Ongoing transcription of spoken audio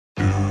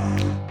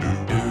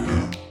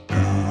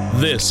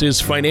This is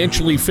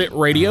Financially Fit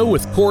Radio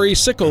with Corey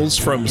Sickles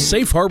from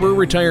Safe Harbor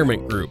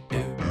Retirement Group.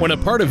 When a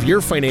part of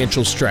your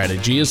financial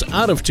strategy is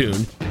out of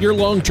tune, your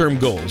long-term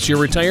goals, your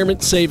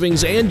retirement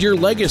savings, and your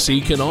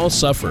legacy can all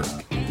suffer.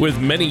 With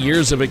many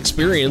years of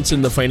experience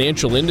in the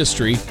financial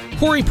industry,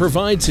 Corey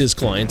provides his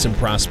clients and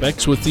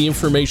prospects with the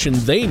information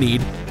they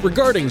need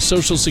regarding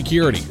Social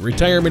Security,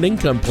 retirement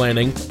income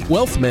planning,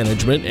 wealth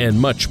management,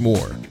 and much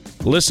more.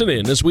 Listen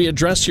in as we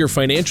address your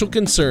financial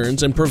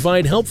concerns and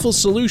provide helpful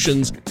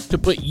solutions to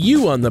put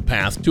you on the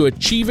path to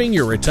achieving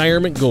your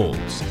retirement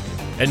goals.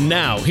 And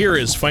now, here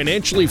is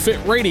Financially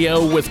Fit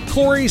Radio with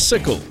Corey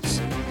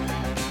Sickles.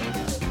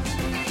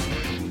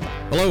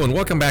 Hello and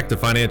welcome back to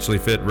Financially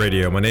Fit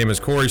Radio. My name is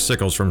Corey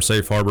Sickles from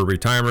Safe Harbor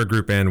Retirement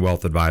Group and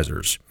Wealth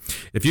Advisors.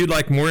 If you'd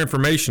like more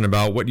information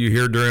about what you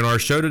hear during our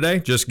show today,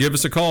 just give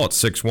us a call at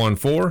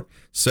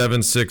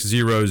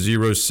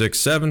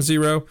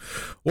 614-760-0670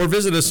 or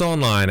visit us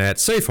online at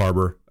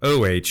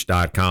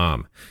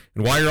safeharboroh.com.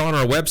 And while you're on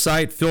our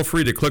website, feel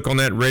free to click on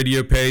that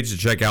radio page to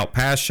check out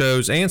past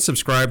shows and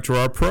subscribe to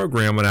our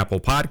program on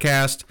Apple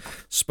Podcast,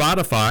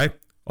 Spotify,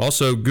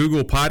 also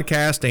Google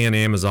Podcast, and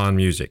Amazon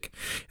Music.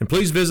 And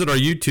please visit our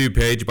YouTube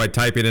page by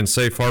typing in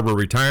Safe Harbor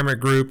Retirement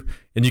Group,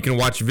 and you can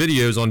watch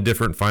videos on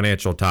different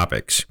financial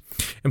topics.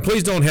 And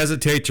please don't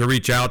hesitate to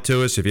reach out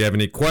to us if you have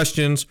any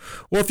questions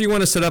or if you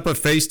want to set up a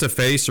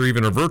face-to-face or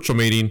even a virtual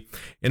meeting.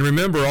 And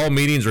remember, all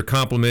meetings are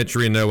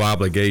complimentary and no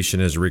obligation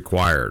is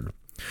required.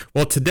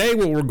 Well, today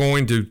what we're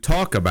going to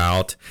talk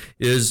about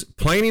is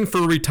planning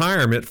for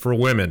retirement for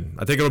women.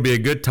 I think it'll be a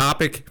good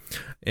topic,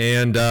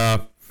 and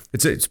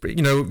It's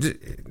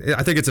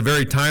I think it's a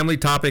very timely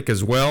topic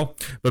as well.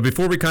 But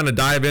before we kind of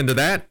dive into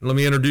that, let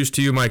me introduce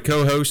to you my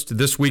co-host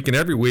this week and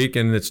every week,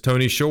 and it's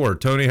Tony Shore.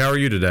 Tony, how are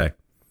you today?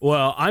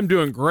 Well, I'm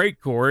doing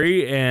great,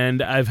 Corey,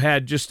 and I've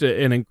had just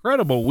an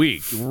incredible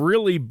week.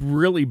 Really,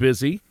 really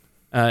busy.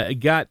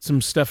 Got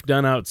some stuff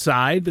done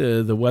outside.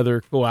 The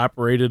weather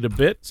cooperated a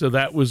bit, so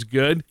that was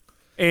good.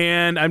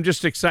 And I'm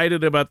just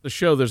excited about the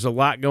show. There's a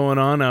lot going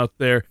on out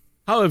there.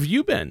 How have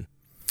you been?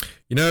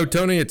 You know,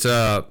 Tony, it's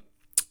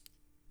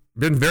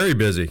been very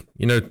busy.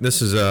 You know,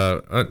 this is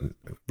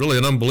really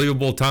an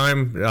unbelievable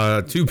time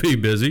to be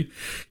busy.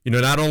 You know,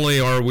 not only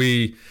are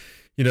we,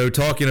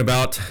 talking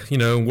about,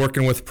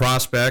 working with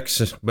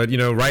prospects, but,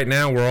 right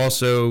now we're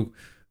also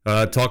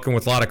talking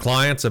with a lot of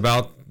clients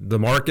about the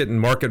market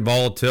and market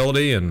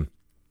volatility. And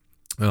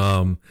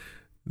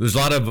there's a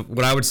lot of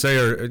what I would say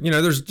are,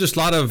 there's just a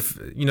lot of,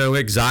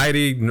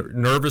 anxiety,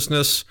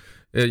 nervousness,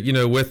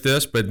 with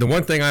this. But the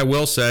one thing I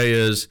will say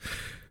is,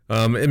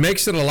 it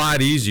makes it a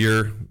lot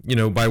easier,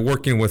 by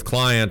working with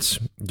clients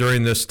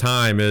during this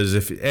time is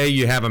if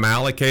you have them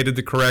allocated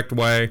the correct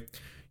way,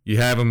 you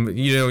have them,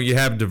 you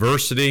have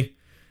diversity.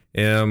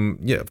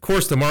 Of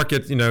course, the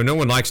market, no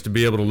one likes to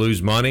be able to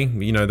lose money.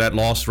 That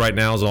loss right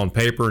now is on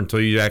paper until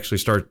you actually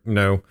start,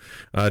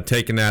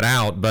 taking that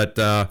out. But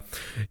the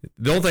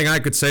only thing I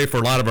could say for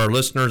a lot of our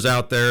listeners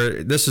out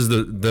there, this is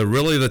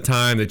really the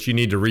time that you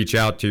need to reach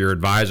out to your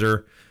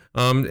advisor.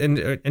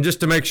 And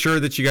just to make sure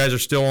that you guys are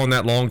still on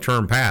that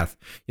long-term path.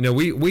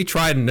 We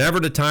tried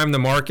never to time the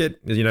market.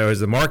 Has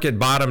the market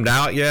bottomed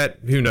out yet?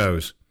 Who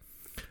knows?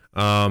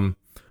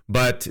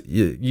 But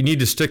you need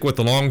to stick with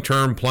the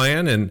long-term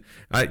plan. And,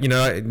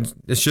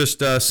 it's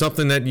just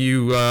something that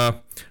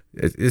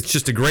it's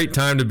just a great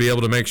time to be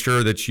able to make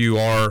sure that you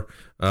are,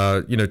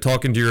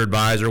 talking to your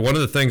advisor. One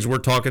of the things we're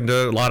talking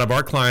to a lot of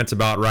our clients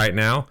about right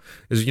now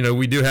is,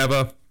 we do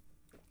have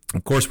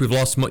of course, we've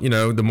lost,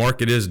 the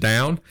market is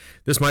down.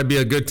 This might be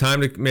a good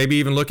time to maybe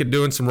even look at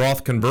doing some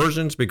Roth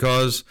conversions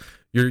because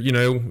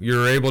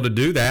you're able to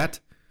do that.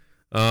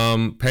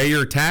 Pay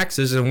your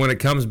taxes, and when it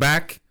comes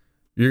back,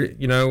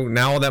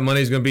 now all that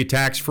money is going to be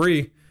tax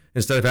free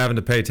instead of having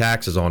to pay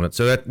taxes on it.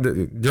 So that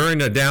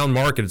during a down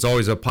market, it's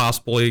always a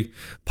possibly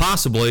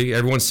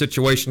everyone's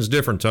situation is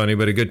different, Tony,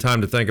 but a good time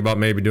to think about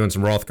maybe doing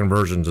some Roth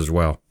conversions as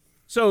well.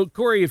 So,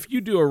 Corey, if you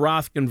do a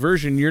Roth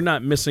conversion, you're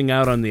not missing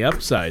out on the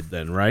upside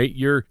then, right?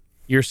 You're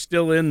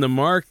still in the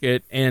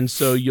market, and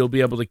so you'll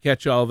be able to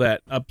catch all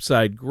that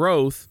upside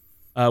growth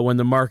when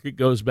the market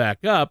goes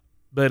back up,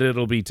 but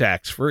it'll be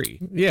tax-free.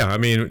 Yeah, I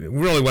mean,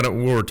 really what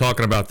we're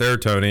talking about there,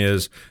 Tony,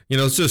 is,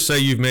 let's just say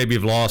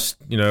you've lost,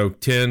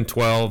 10,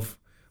 12,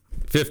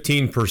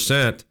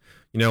 15%,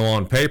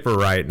 on paper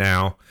right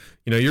now.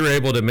 You're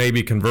able to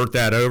maybe convert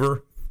that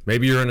over.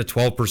 Maybe you're in a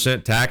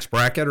 12% tax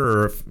bracket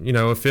or, a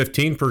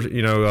 15%,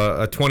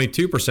 a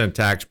 22%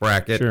 tax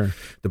bracket. Sure.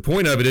 The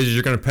point of it is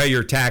you're going to pay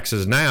your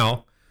taxes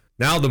now.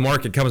 Now the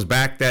market comes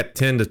back that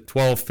 10 to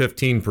 12,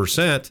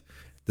 15%.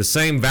 The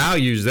same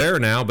value's there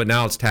now, but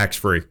now it's tax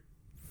free.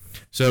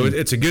 So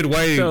it's a good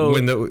way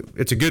when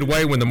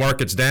the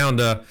market's down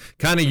to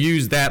kind of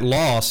use that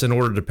loss in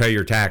order to pay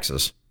your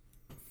taxes.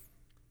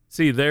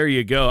 See, there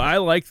you go. I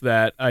like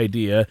that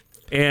idea.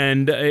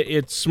 And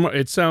it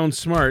sounds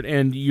smart,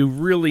 and you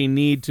really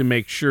need to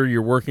make sure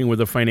you're working with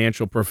a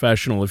financial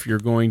professional if you're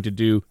going to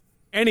do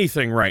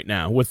anything right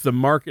now. With the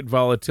market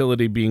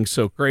volatility being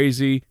so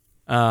crazy,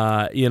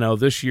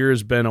 This year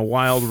has been a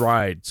wild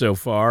ride so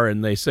far,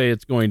 and they say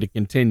it's going to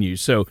continue.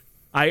 So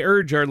I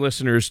urge our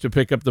listeners to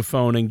pick up the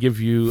phone and give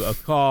you a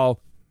call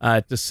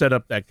to set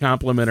up that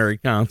complimentary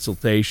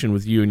consultation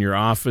with you in your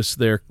office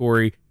there,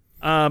 Corey.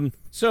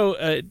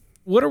 So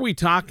what are we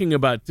talking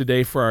about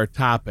today for our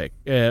topic?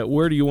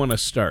 Where do you want to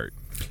start?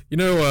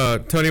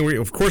 Tony,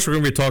 of course, we're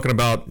going to be talking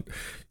about,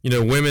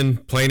 women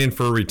planning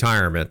for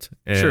retirement.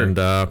 And,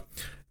 Sure.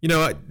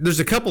 There's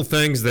a couple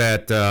things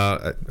that,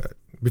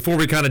 before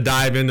we kind of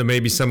dive into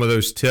maybe some of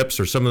those tips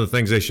or some of the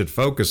things they should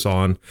focus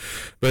on.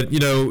 But,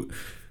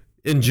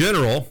 in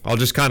general, I'll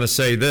just kind of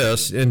say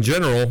this. In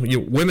general,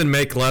 women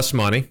make less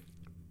money,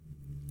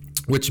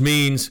 which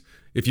means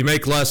if you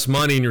make less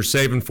money and you're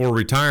saving for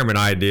retirement,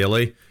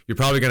 ideally, you're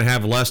probably going to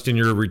have less in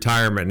your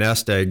retirement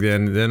nest egg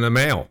than a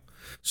male.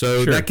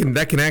 So Sure.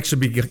 that can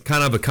actually be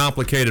kind of a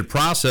complicated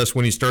process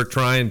when you start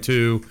trying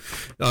to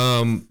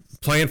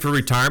plan for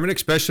retirement,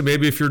 especially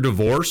maybe if you're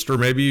divorced or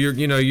maybe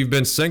you've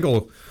been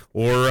single,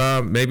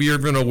 or maybe you're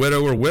even a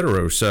widow or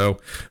widower. So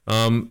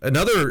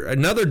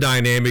another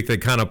dynamic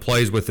that kind of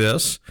plays with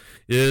this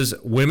is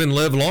women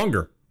live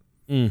longer.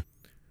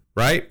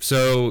 Right?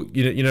 So,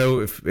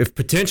 if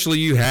potentially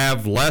you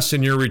have less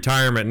in your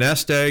retirement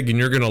nest egg and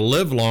you're going to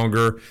live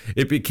longer,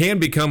 it can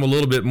become a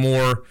little bit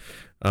more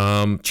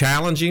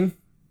challenging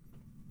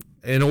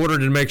in order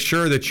to make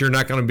sure that you're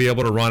not going to be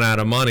able to run out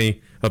of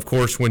money, of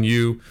course, when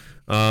you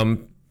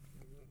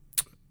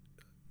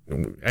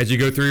as you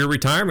go through your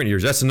retirement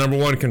years. That's the number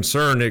one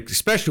concern,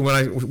 especially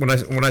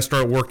when I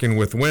start working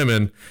with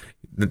women.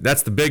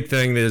 That's the big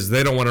thing, is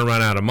they don't want to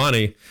run out of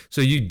money.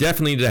 So you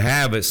definitely need to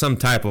have some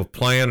type of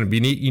plan, and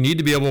you need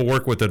to be able to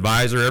work with an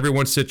advisor.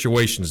 Everyone's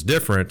situation is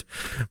different,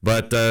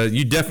 but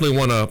you definitely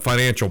want a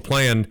financial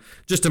plan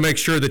just to make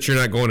sure that you're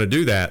not going to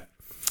do that.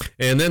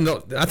 And then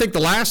I think the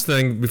last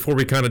thing before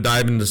we kind of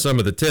dive into some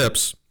of the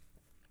tips,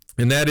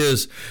 and that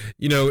is,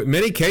 in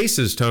many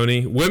cases,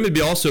 Tony, women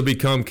also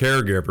become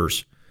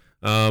caregivers,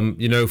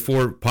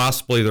 for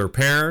possibly their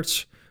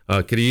parents.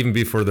 Could even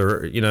be for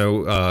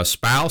their,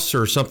 spouse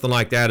or something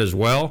like that as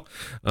well.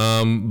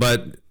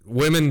 But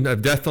women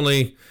have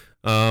definitely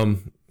are a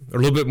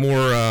little bit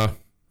more,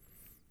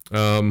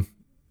 I'm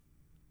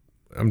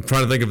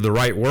trying to think of the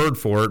right word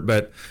for it,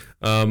 but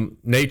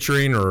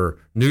nurturing.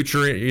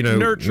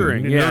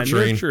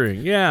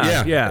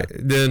 Yeah.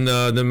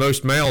 Than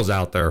most males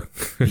out there.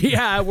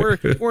 Yeah,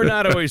 we're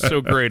not always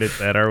so great at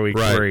that, are we,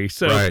 Corey? Right,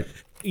 So, right.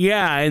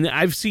 Yeah, and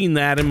I've seen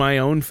that in my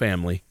own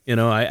family.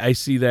 I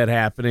see that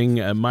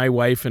happening. My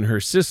wife and her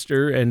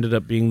sister ended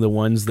up being the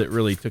ones that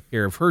really took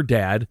care of her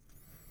dad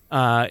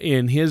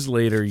in his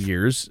later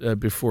years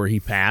before he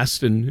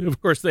passed. And,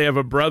 of course, they have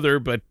a brother,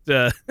 but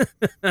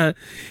they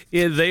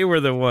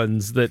were the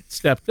ones that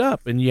stepped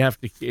up. And you have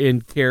to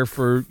care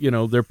for,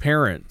 their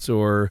parents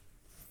or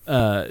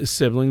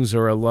siblings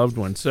or a loved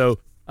one. So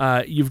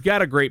you've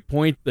got a great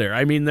point there.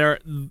 I mean,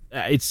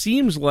 it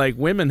seems like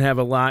women have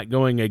a lot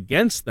going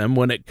against them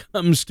when it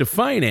comes to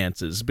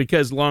finances,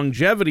 because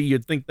longevity,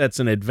 you'd think that's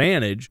an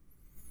advantage.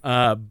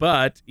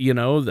 But,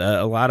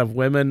 a lot of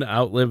women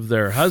outlive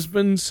their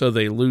husbands, so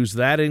they lose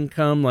that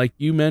income. Like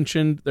you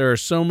mentioned, there are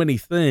so many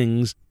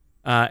things,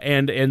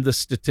 and the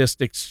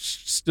statistics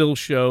still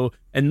show,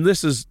 and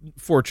this is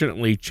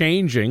fortunately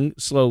changing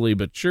slowly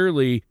but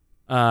surely,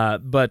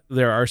 but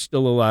there are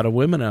still a lot of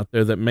women out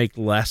there that make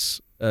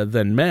less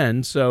than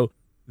men. So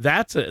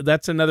that's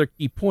another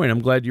key point. I'm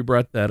glad you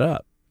brought that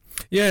up.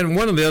 Yeah, and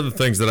one of the other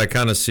things that I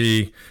kind of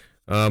see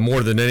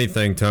more than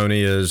anything,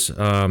 Tony, is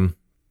in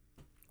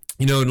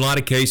a lot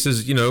of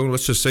cases,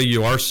 let's just say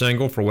you are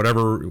single for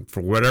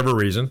whatever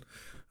reason,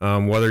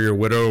 whether you're a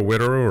widow or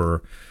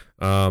widower,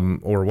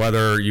 or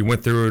whether you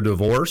went through a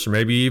divorce, or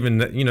maybe even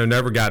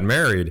never got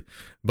married.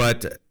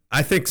 But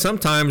I think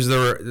sometimes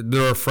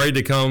they're afraid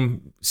to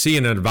come see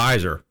an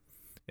advisor,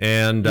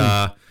 and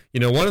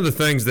one of the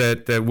things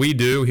that we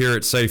do here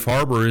at Safe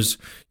Harbor is,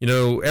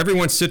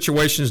 everyone's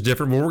situation is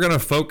different, but we're going to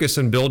focus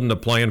on building a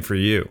plan for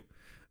you.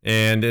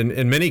 And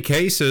in many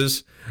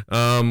cases,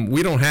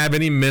 we don't have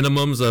any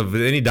minimums of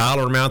any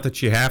dollar amount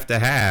that you have to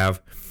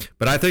have.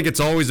 But I think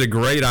it's always a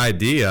great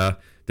idea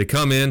to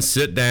come in,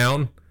 sit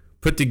down,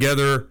 put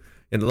together,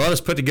 and let us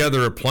put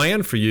together a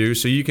plan for you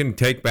so you can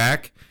take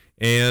back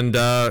and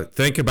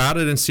think about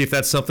it and see if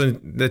that's something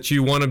that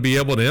you want to be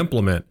able to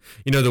implement.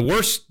 The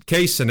worst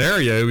case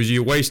scenario is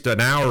you waste an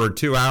hour or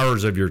 2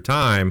 hours of your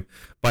time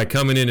by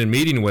coming in and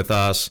meeting with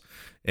us.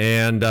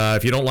 And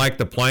if you don't like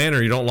the plan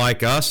or you don't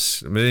like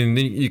us, I mean,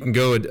 you can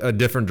go a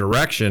different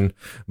direction.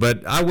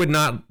 But I would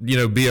not,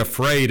 be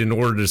afraid in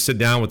order to sit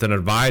down with an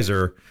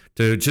advisor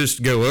to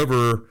just go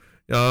over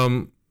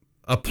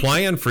a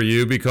plan for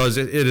you, because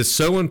it is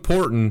so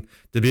important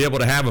to be able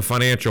to have a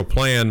financial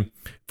plan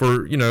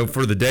for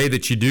the day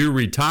that you do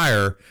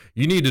retire.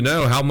 You need to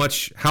know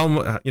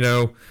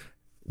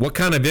what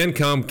kind of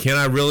income can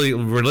I really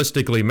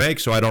realistically make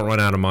so I don't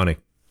run out of money.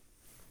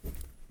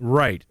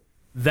 Right.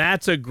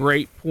 That's a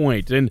great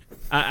point. And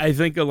I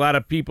think a lot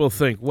of people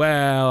think,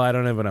 well, I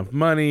don't have enough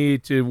money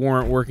to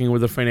warrant working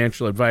with a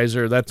financial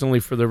advisor. That's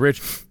only for the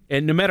rich.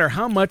 And no matter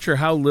how much or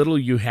how little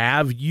you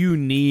have, you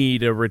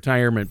need a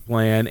retirement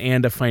plan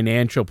and a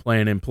financial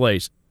plan in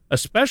place,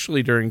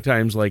 especially during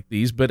times like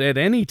these. But at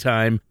any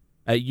time,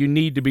 you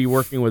need to be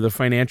working with a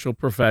financial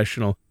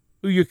professional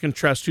who you can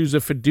trust, who's a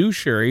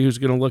fiduciary, who's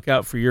going to look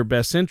out for your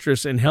best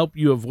interests and help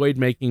you avoid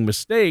making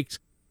mistakes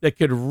that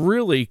could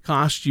really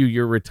cost you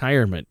your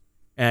retirement.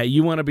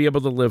 You want to be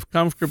able to live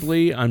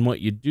comfortably on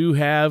what you do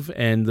have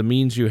and the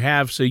means you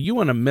have. So you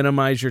want to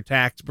minimize your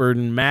tax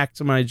burden,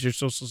 maximize your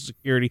Social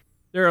Security.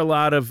 There are a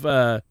lot of,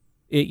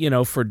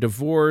 for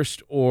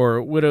divorced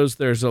or widows,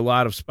 there's a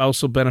lot of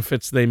spousal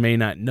benefits they may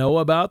not know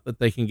about that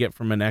they can get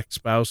from an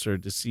ex-spouse or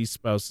deceased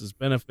spouse's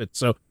benefits.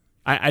 So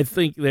I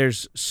think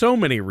there's so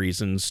many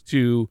reasons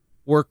to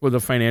work with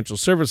a financial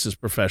services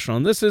professional.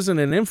 And this isn't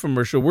an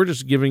infomercial. We're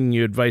just giving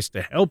you advice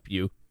to help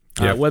you,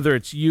 whether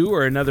it's you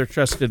or another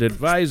trusted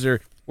advisor.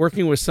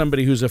 Working with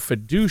somebody who's a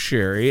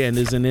fiduciary and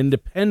is an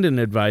independent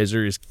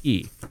advisor is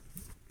key.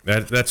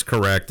 That's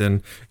correct.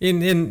 And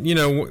when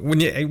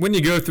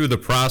you go through the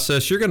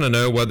process, you're going to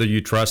know whether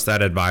you trust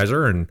that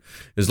advisor. And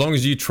as long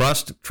as you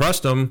trust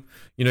them,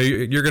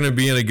 you're going to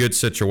be in a good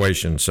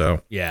situation.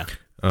 So yeah.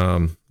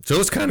 So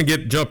let's kind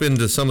of jump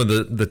into some of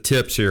the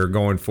tips here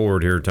going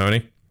forward here,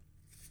 Tony.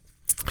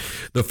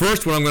 The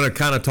first one I'm going to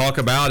kind of talk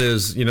about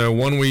is,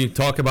 one we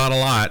talk about a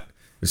lot,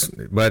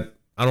 but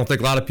I don't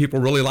think a lot of people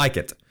really like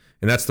it.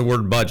 And that's the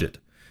word budget.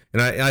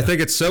 And I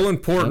think it's so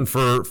important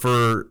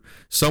for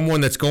someone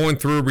that's going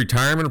through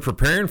retirement or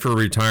preparing for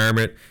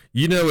retirement.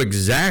 You know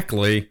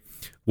exactly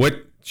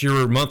what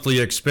your monthly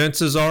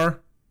expenses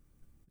are,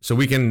 so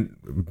we can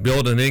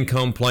build an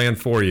income plan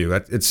for you.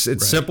 It's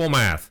right. Simple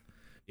math.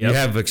 Yep. You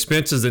have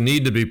expenses that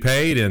need to be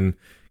paid, and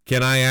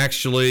can I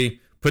actually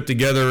put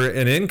together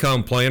an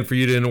income plan for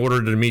you in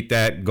order to meet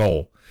that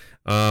goal?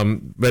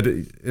 But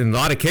in a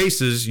lot of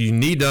cases, you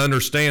need to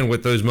understand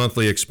what those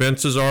monthly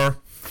expenses are,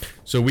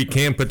 so we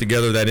can put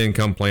together that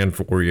income plan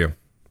for you.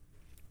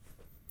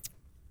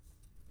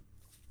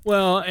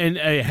 Well, and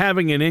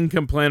having an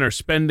income plan or a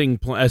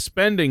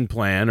spending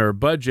plan or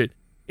budget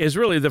is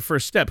really the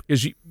first step,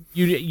 because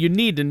you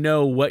need to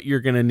know what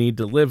you're going to need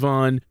to live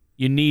on.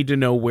 You need to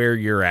know where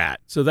you're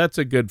at. So that's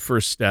a good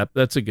first step.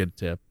 That's a good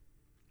tip.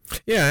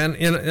 Yeah, and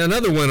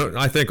another one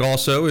I think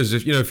also is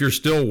if you're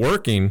still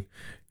working,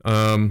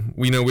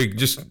 we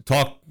just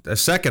talked a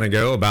second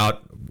ago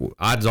about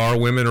odds are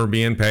women are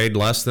being paid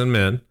less than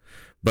men,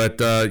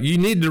 but you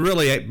need to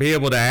really be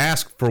able to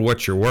ask for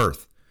what you're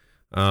worth.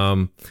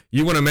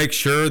 You want to make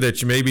sure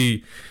that you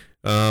maybe,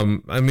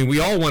 we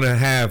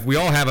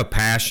all have a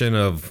passion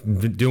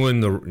of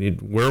doing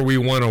where we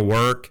want to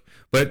work,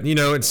 but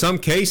in some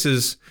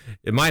cases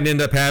it might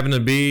end up having to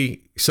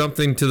be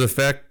something to the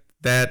effect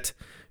that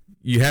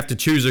you have to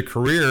choose a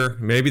career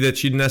maybe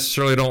that you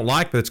necessarily don't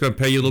like, but it's going to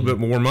pay you a little bit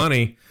more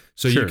money,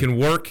 so sure. You can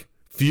work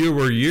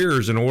fewer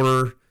years in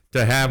order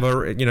to have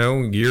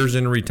years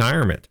in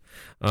retirement.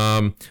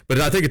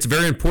 But I think it's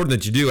very important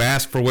that you do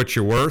ask for what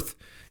you're worth.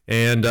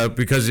 And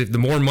because if the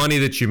more money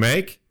that you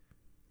make,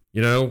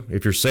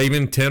 if you're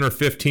saving 10 or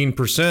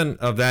 15%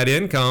 of that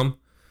income,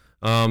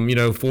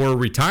 for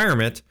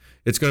retirement,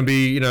 it's going to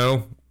be,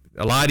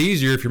 a lot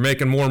easier if you're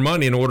making more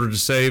money in order to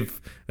save,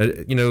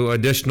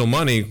 additional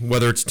money,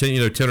 whether it's 10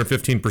 or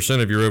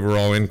 15% of your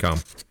overall income.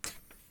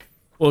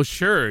 Well,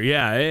 sure.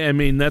 Yeah.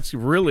 That's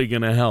really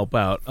going to help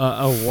out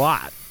a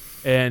lot.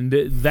 And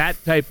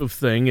that type of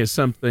thing is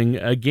something,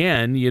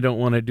 again, you don't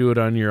want to do it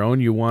on your own.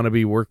 You want to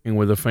be working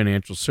with a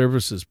financial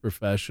services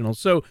professional.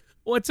 So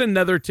what's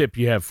another tip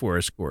you have for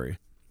us, Corey?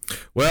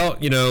 Well,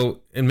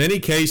 in many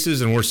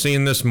cases, and we're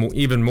seeing this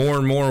even more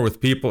and more with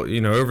people,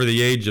 over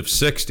the age of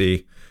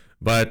 60,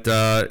 but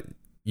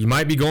you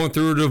might be going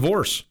through a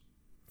divorce.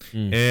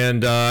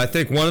 And I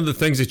think one of the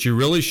things that you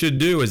really should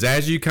do is,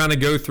 as you kind of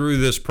go through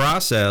this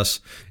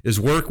process, is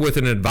work with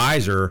an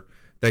advisor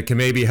that can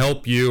maybe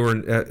help you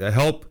or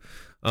help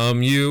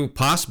you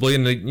possibly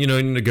in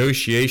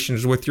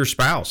negotiations with your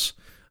spouse.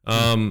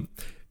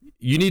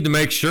 You need to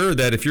make sure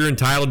that if you're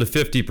entitled to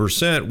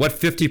 50%, what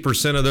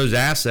 50% of those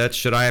assets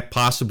should I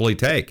possibly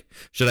take?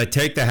 Should I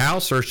take the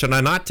house or should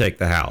I not take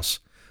the house?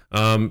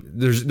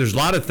 There's a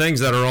lot of things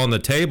that are on the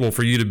table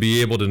for you to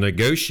be able to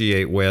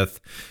negotiate with.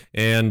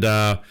 And,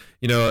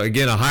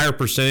 again, a higher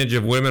percentage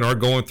of women are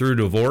going through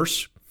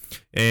divorce.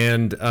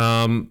 And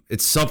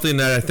it's something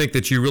that I think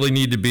that you really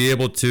need to be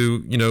able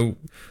to,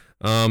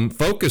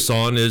 focus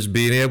on, is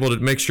being able to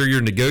make sure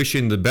you're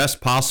negotiating the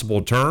best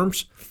possible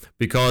terms,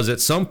 because at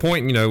some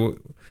point in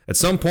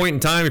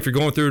time, if you're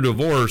going through a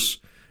divorce,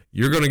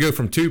 you're going to go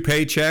from 2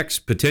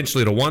 paychecks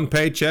potentially to 1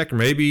 paycheck, or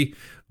maybe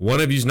one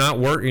of you's not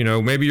working,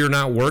 maybe you're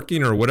not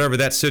working, or whatever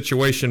that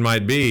situation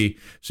might be.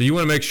 So you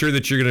want to make sure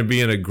that you're going to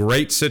be in a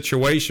great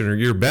situation, or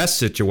your best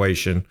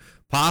situation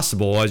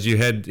possible, as you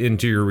head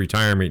into your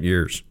retirement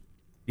years.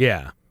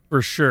 Yeah,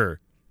 for sure.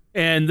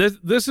 And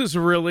this is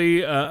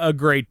really a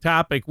great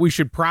topic. We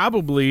should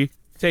probably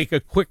take a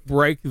quick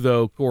break,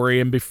 though, Corey.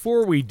 And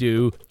before we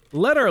do,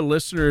 let our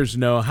listeners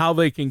know how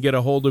they can get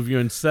a hold of you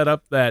and set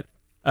up that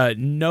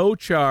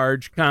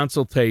no-charge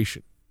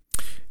consultation.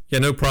 Yeah,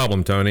 no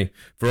problem, Tony.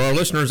 For our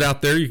listeners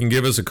out there, you can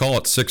give us a call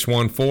at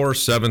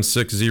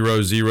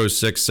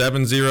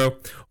 614-760-0670,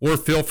 or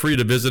feel free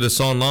to visit us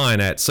online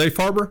at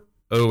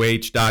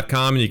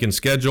safeharboroh.com, and you can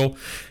schedule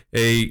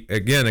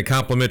a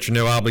complimentary,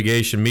 no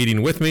obligation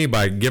meeting with me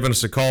by giving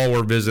us a call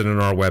or visiting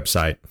our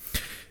website.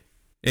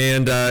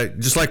 And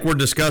just like we're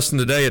discussing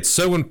today, it's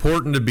so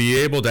important to be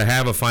able to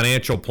have a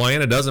financial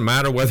plan. It doesn't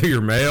matter whether you're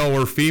male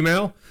or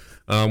female,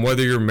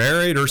 whether you're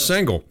married or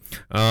single.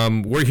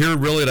 We're here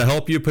really to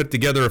help you put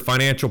together a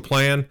financial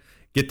plan,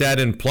 get that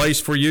in place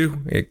for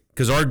you,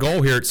 because our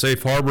goal here at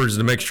Safe Harbor is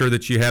to make sure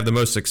that you have the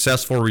most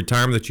successful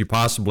retirement that you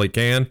possibly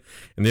can.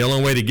 And the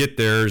only way to get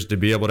there is to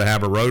be able to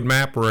have a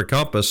roadmap or a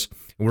compass.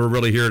 And we're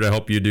really here to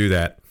help you do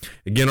that.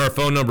 Again, our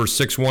phone number is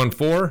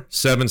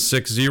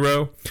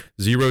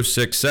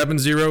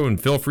 614-760-0670,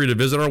 and feel free to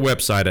visit our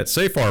website at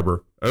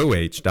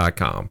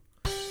safeharboroh.com.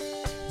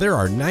 There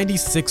are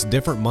 96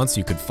 different months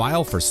you could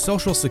file for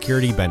Social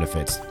Security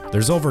benefits.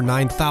 There's over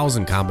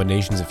 9,000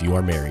 combinations if you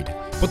are married.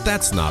 But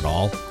that's not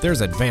all.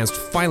 There's advanced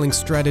filing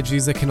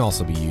strategies that can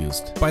also be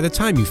used. By the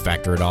time you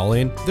factor it all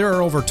in, there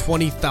are over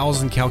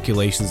 20,000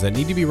 calculations that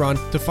need to be run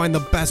to find the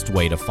best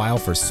way to file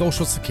for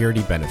Social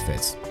Security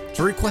benefits.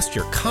 To request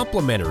your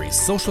complimentary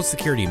Social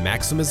Security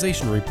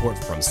Maximization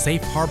Report from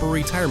Safe Harbor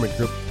Retirement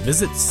Group,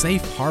 visit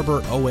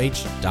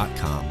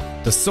safeharboroh.com.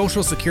 The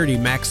Social Security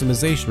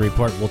Maximization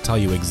Report will tell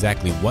you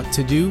exactly what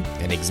to do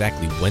and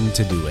exactly when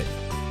to do it.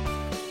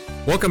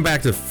 Welcome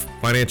back to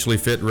Financially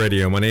Fit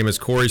Radio. My name is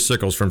Corey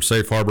Sickles from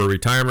Safe Harbor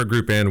Retirement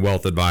Group and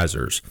Wealth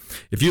Advisors.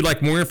 If you'd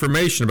like more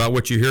information about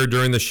what you hear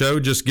during the show,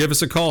 just give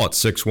us a call at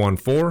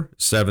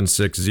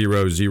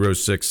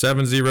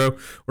 614-760-0670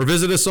 or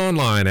visit us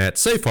online at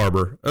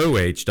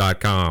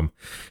safeharboroh.com.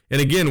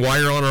 And again,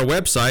 while you're on our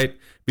website,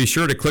 be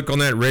sure to click on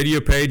that radio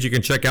page. You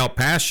can check out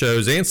past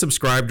shows and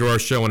subscribe to our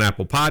show on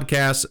Apple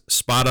Podcasts,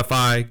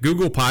 Spotify,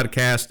 Google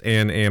Podcasts,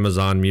 and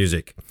Amazon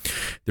Music.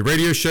 The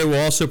radio show will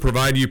also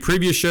provide you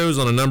previous shows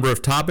on a number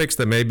of topics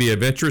that may be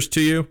of interest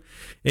to you.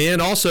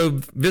 And also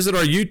visit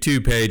our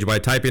YouTube page by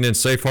typing in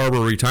Safe Harbor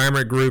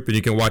Retirement Group, and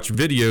you can watch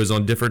videos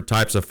on different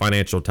types of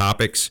financial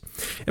topics.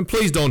 And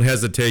please don't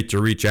hesitate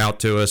to reach out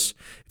to us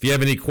if you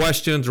have any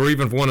questions, or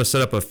even if you want to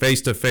set up a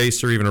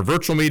face-to-face or even a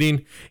virtual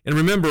meeting. And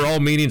remember, all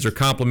meetings are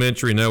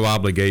complimentary, no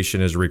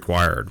obligation is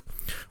required.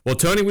 Well,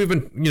 Tony, we've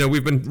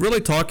been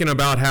really talking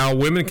about how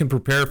women can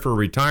prepare for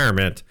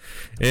retirement,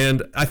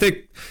 and I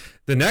think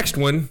the next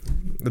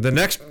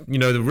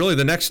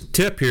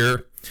tip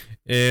here,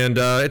 and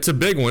it's a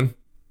big one.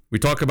 We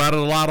talk about it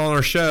a lot on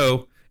our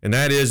show, and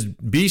that is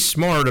be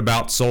smart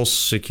about Social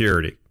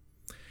Security.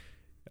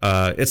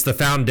 It's the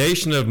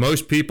foundation of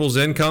most people's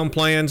income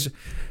plans.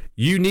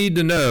 You need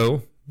to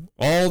know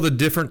all the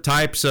different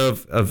types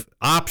of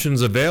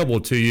options available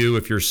to you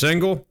if you're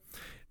single,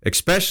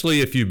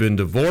 especially if you've been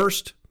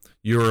divorced,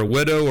 you're a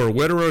widow or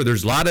widower.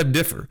 There's a lot of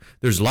different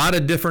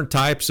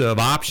types of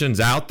options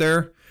out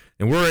there.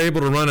 And we're able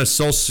to run a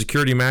Social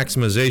Security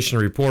Maximization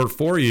Report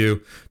for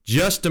you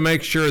just to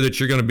make sure that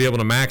you're going to be able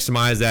to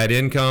maximize that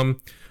income,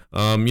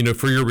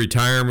 for your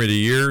retirement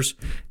years.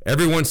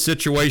 Everyone's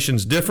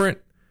situation's different,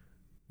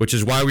 which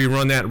is why we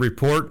run that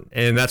report,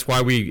 and that's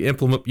why we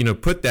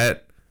implement, put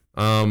that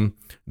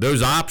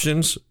those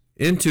options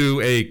into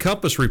a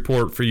compass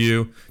report for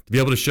you to be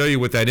able to show you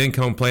what that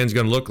income plan is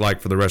going to look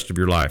like for the rest of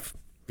your life.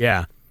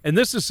 Yeah, and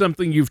this is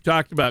something you've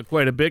talked about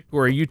quite a bit,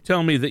 Corey. You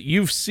tell me that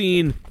you've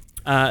seen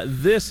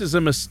this is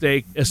a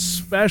mistake,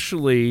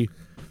 especially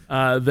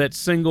that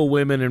single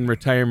women in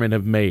retirement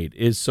have made,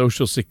 is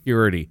Social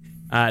Security.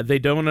 They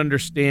don't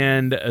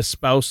understand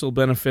spousal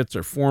benefits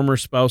or former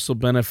spousal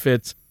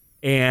benefits,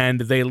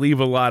 and they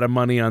leave a lot of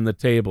money on the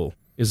table.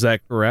 Is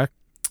that correct?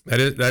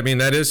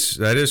 That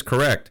is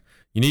correct.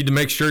 You need to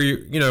make sure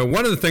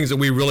one of the things that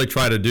we really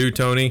try to do,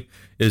 Tony,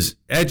 is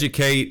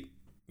educate,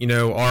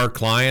 our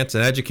clients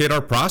and educate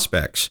our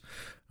prospects.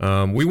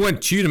 We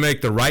want you to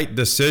make the right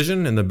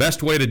decision, and the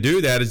best way to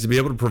do that is to be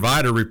able to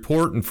provide a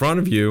report in front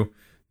of you,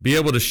 be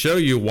able to show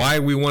you why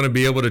we want to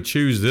be able to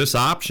choose this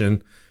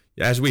option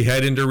as we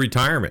head into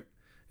retirement.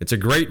 It's a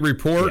great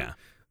report. Yeah.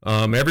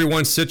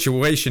 Everyone's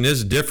situation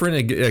is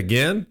different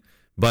again,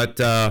 but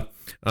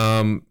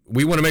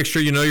we want to make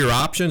sure you know your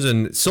options,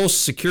 and Social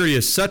Security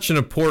is such an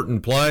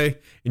important play,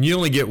 and you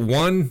only get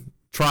one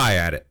try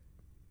at it.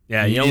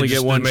 Yeah, you only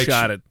get one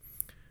shot at it.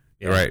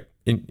 Yeah. Right.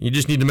 And you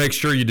just need to make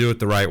sure you do it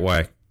the right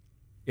way.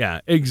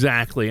 Yeah,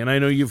 exactly. And I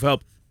know you've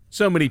helped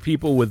so many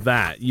people with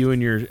that, you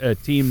and your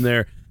team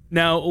there.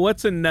 Now,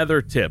 what's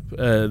another tip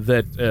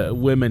that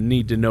women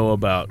need to know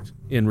about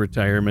in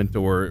retirement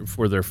or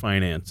for their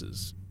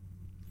finances?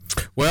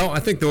 Well, I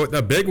think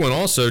the big one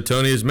also,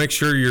 Tony, is make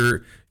sure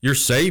you're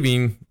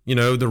saving,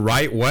 the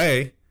right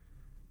way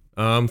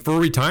for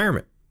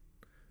retirement.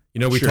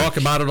 We talk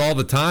about it all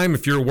the time.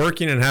 If you're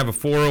working and have a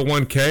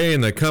 401k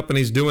and the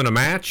company's doing a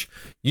match,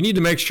 you need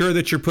to make sure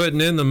that you're putting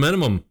in the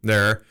minimum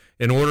there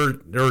in order,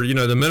 or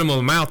the minimum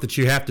amount that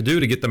you have to do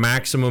to get the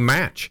maximum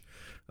match.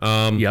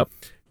 Yep.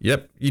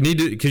 You need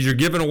to, because you're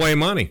giving away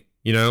money.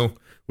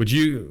 Would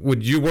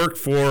you work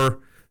for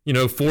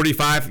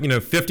 $45,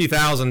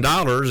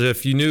 $50,000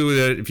 if you knew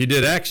that if you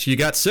did X, you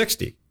got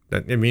 60.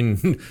 I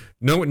mean,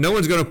 no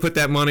one's going to put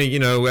that money,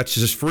 that's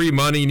just free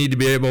money. You need to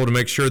be able to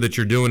make sure that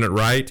you're doing it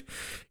right.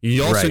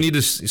 You also need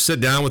to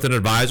sit down with an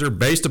advisor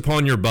based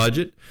upon your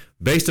budget,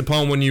 based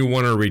upon when you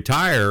want to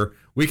retire.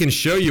 We can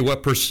show you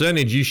what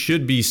percentage you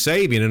should be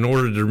saving in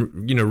order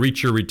to,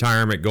 reach your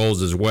retirement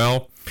goals as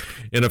well.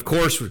 And of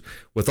course,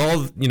 with all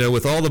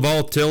the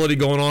volatility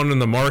going on in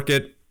the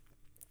market,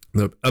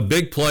 a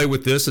big play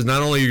with this is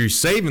not only are you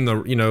saving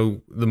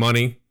the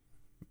money,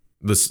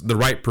 the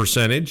right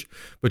percentage,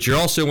 but you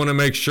also want to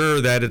make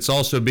sure that it's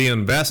also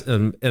being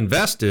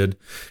invested,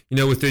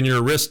 within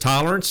your risk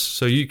tolerance,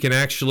 so you can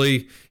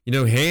actually,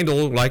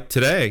 handle like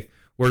today,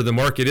 where the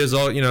market is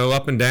all,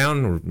 up and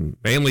down, or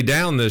mainly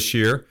down this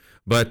year.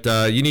 But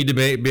you need to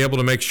be able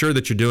to make sure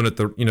that you're doing it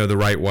the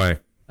right way.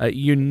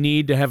 You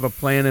need to have a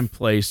plan in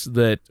place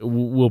that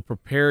will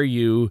prepare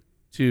you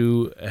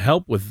to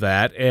help with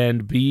that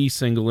and be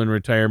single in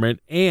retirement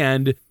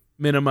and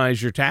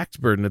minimize your tax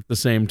burden at the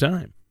same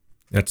time.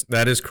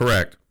 That is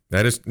correct.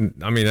 That's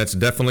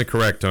definitely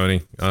correct,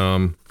 Tony.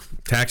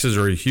 Taxes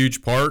are a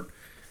huge part.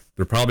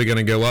 They're probably going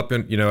to go up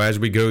as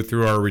we go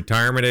through our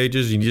retirement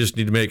ages. You just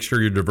need to make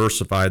sure you're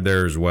diversified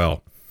there as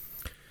well.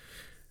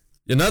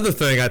 Another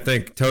thing I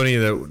think, Tony,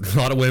 that a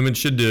lot of women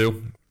should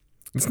do,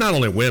 it's not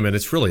only women,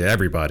 it's really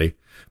everybody,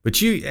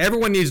 but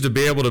everyone needs to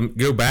be able to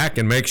go back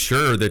and make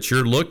sure that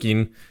you're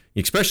looking,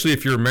 especially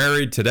if you're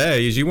married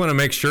today, is you want to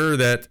make sure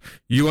that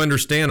you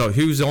understand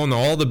who's on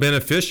all the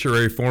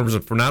beneficiary forms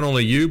for not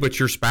only you, but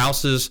your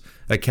spouse's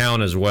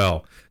account as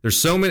well.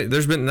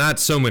 There's been not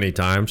so many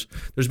times.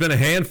 There's been a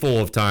handful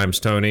of times,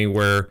 Tony,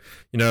 where,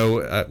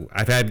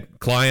 I've had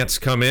clients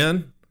come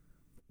in,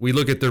 we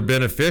look at their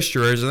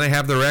beneficiaries and they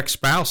have their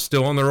ex-spouse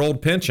still on their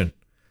old pension.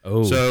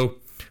 Oh. So,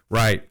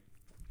 right.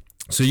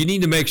 So you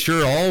need to make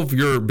sure all of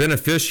your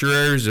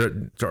beneficiaries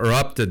are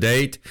up to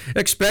date,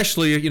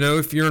 especially,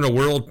 if you're in a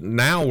world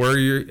now where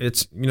you're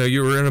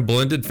in a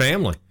blended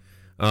family.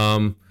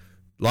 A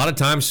lot of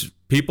times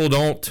people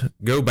don't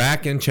go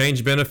back and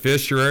change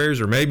beneficiaries,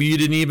 or maybe you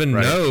didn't even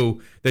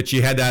know that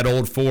you had that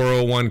old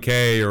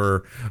 401k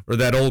or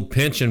that old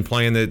pension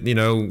plan that,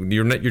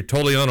 you're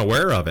totally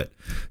unaware of it.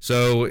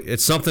 So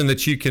it's something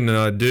that you can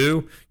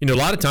do. A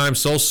lot of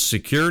times Social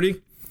Security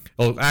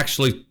will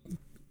actually,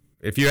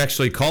 if you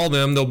actually call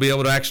them, they'll be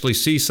able to actually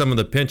see some of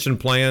the pension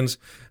plans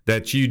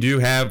that you do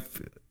have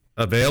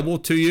available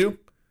to you,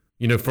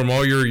 from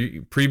all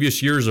your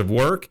previous years of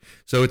work.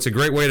 So it's a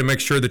great way to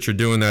make sure that you're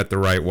doing that the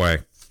right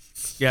way.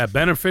 Yeah,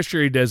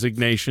 beneficiary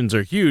designations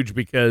are huge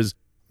because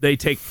they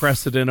take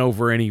precedent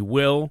over any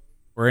will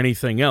or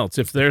anything else.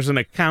 If there's an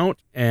account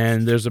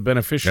and there's a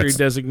beneficiary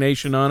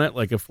designation on it,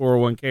 like a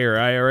 401k or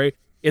IRA,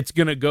 it's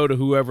going to go to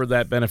whoever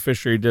that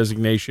beneficiary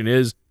designation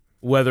is,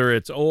 whether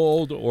it's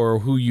old or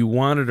who you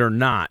want it or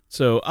not.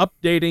 So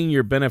updating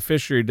your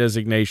beneficiary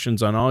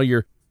designations on all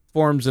your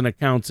forms and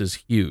accounts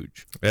is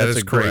huge. That's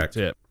a great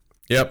tip.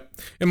 Yep.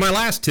 And my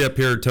last tip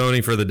here,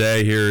 Tony, for the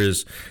day here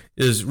is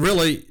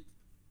really,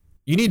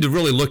 you need to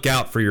really look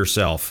out for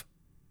yourself,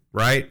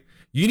 right?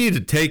 You need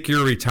to take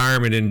your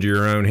retirement into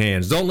your own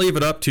hands. Don't leave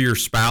it up to your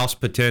spouse,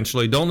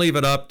 potentially. Don't leave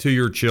it up to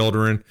your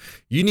children.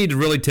 You need to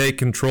really take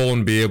control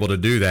and be able to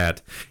do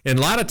that. And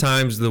a lot of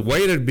times, the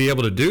way to be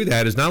able to do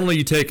that is not only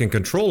you taking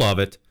control of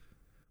it,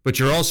 but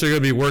you're also going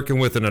to be working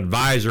with an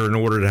advisor in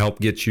order to help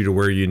get you to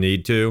where you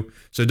need to.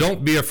 So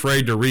don't be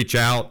afraid to reach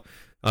out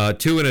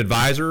to an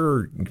advisor,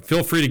 or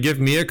feel free to give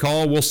me a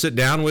call. We'll sit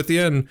down with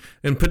you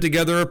and put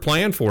together a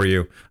plan for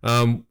you.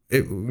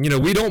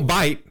 We don't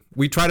bite.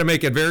 We try to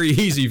make it very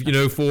easy,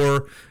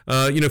 for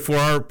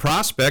our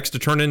prospects to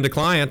turn into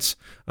clients.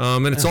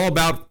 And it's all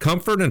about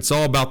comfort, and it's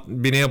all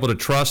about being able to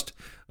trust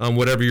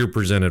whatever you're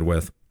presented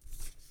with.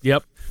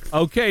 Yep.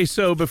 Okay,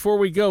 so before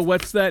we go,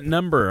 what's that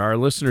number our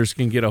listeners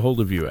can get a hold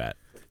of you at?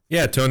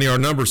 Yeah, Tony, our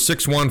number is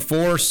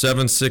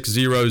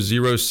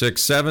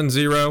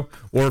 614-760-0670,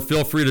 or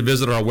feel free to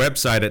visit our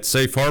website at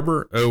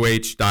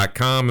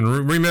safeharboroh.com.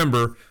 And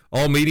remember,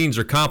 all meetings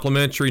are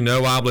complimentary,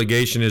 no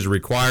obligation is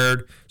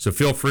required. So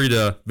feel free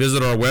to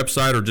visit our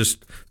website or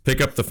just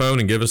pick up the phone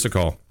and give us a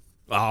call.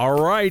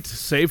 All right,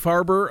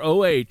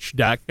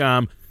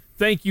 safeharboroh.com.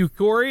 Thank you,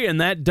 Corey,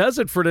 and that does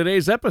it for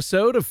today's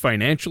episode of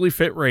Financially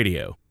Fit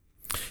Radio.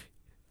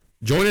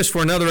 Join us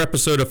for another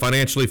episode of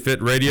Financially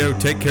Fit Radio.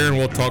 Take care, and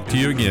we'll talk to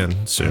you again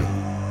soon.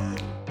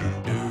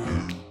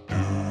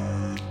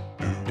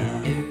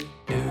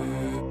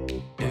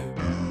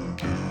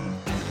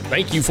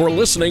 Thank you for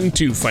listening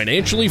to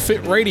Financially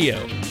Fit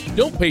Radio.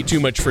 Don't pay too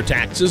much for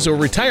taxes or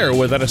retire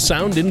without a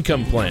sound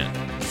income plan.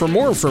 For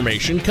more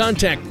information,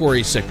 contact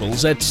Corey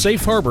Sickles at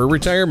Safe Harbor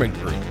Retirement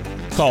Group.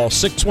 Call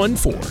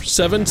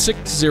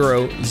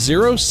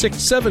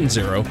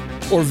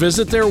 614-760-0670 or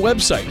visit their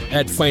website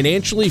at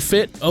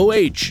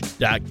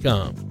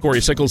financiallyfitoh.com.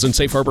 Corey Sickles and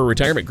Safe Harbor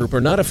Retirement Group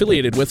are not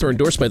affiliated with or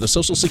endorsed by the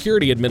Social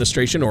Security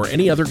Administration or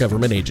any other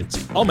government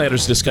agency. All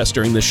matters discussed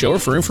during this show are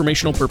for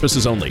informational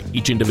purposes only.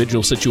 Each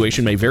individual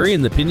situation may vary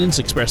and the opinions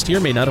expressed here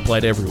may not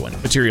apply to everyone.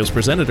 Materials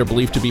presented are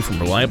believed to be from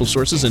reliable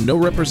sources and no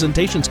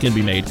representations can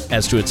be made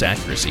as to its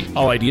accuracy.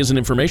 All ideas and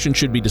information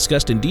should be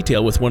discussed in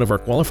detail with one of our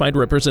qualified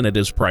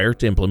representatives prior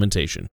to implementation.